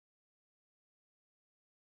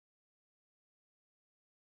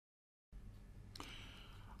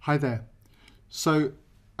Hi there. So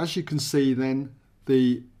as you can see then,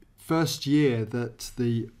 the first year that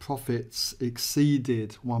the profits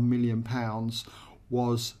exceeded £1 million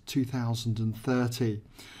was 2030.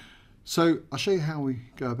 So I'll show you how we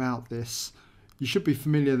go about this. You should be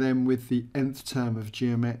familiar then with the nth term of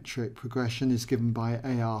geometric progression is given by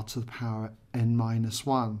AR to the power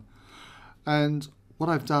n-1. And what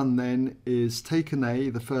I've done then is taken A,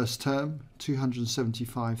 the first term,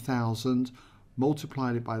 275,000,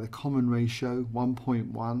 multiplied it by the common ratio,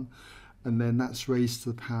 1.1, and then that's raised to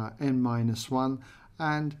the power n-1,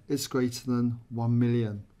 and it's greater than 1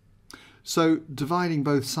 million. So dividing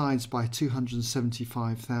both sides by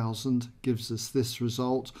 275,000 gives us this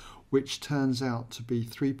result, which turns out to be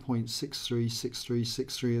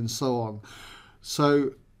 3.636363 and so on.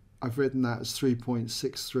 So I've written that as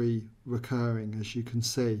 3.63 recurring, as you can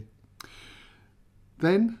see.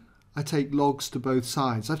 Then I take logs to both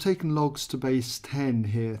sides. I've taken logs to base 10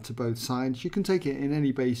 here to both sides. You can take it in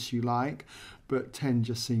any base you like, but 10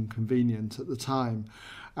 just seemed convenient at the time.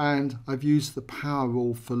 And I've used the power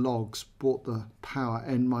rule for logs, brought the power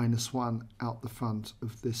n-1 out the front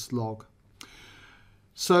of this log.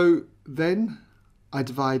 So then I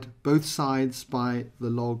divide both sides by the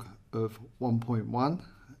log of 1.1.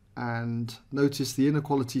 And notice the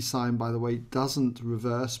inequality sign, by the way, doesn't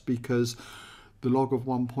reverse because the log of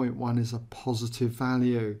 1.1 is a positive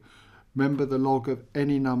value. Remember, the log of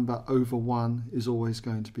any number over 1 is always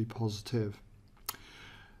going to be positive.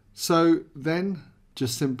 So then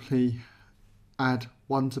just simply add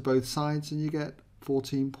 1 to both sides and you get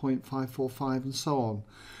 14.545 and so on.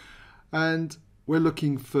 And we're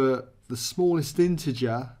looking for the smallest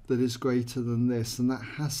integer that is greater than this, and that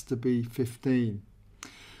has to be 15.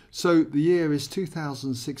 So the year is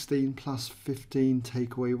 2016 plus 15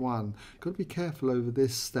 take away 1. Got to be careful over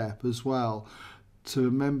this step as well to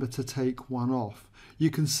remember to take 1 off.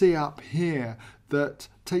 You can see up here that,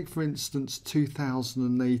 take for instance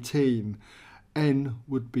 2018, n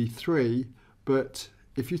would be 3, but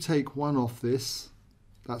if you take 1 off this,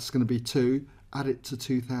 that's going to be 2, add it to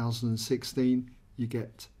 2016, you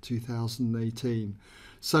get 2018.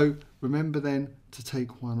 So remember then to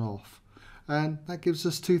take 1 off. And that gives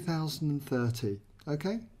us 2030.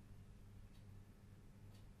 Okay?